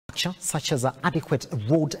infrastructure such as adequate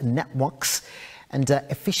road networks and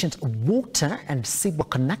efficient water and sewer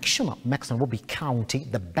connection makes Nairobi County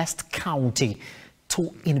the best county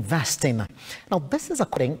to invest in. Now, this is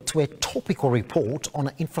according to a topical report on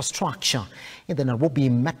infrastructure in the Nairobi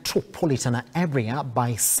metropolitan area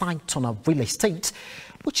by Saitona Real Estate,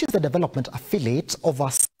 which is the development affiliate of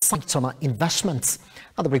Saitona Investments.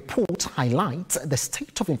 Now, the report highlights the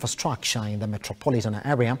state of infrastructure in the metropolitan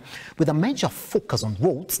area with a major focus on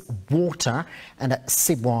roads, water and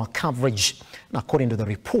sewer coverage. Now, according to the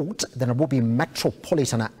report, the Nairobi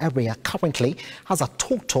metropolitan area currently has a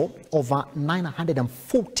total of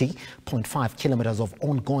 940.5 kilometers of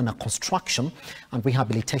ongoing construction and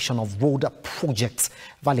rehabilitation of road projects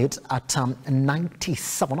valued at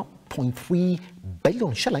 97.3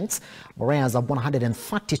 billion shillings, whereas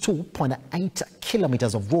 132.8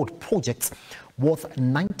 kilometers of road projects worth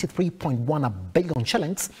 93.1 billion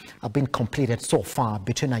shillings have been completed so far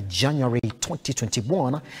between January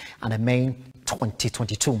 2021 and May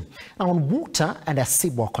 2022. Now, on water and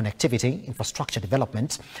sewer connectivity infrastructure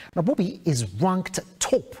development, Nairobi is ranked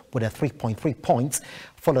top with 3.3 points,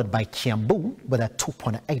 followed by Kiambu with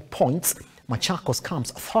 2.8 points. Machakos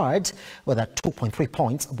comes third with 2.3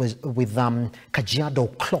 points, with Kajiado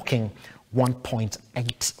clocking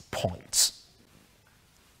 1.8 points.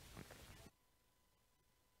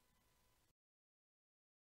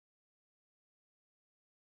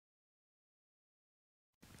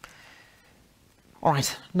 All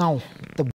right, now the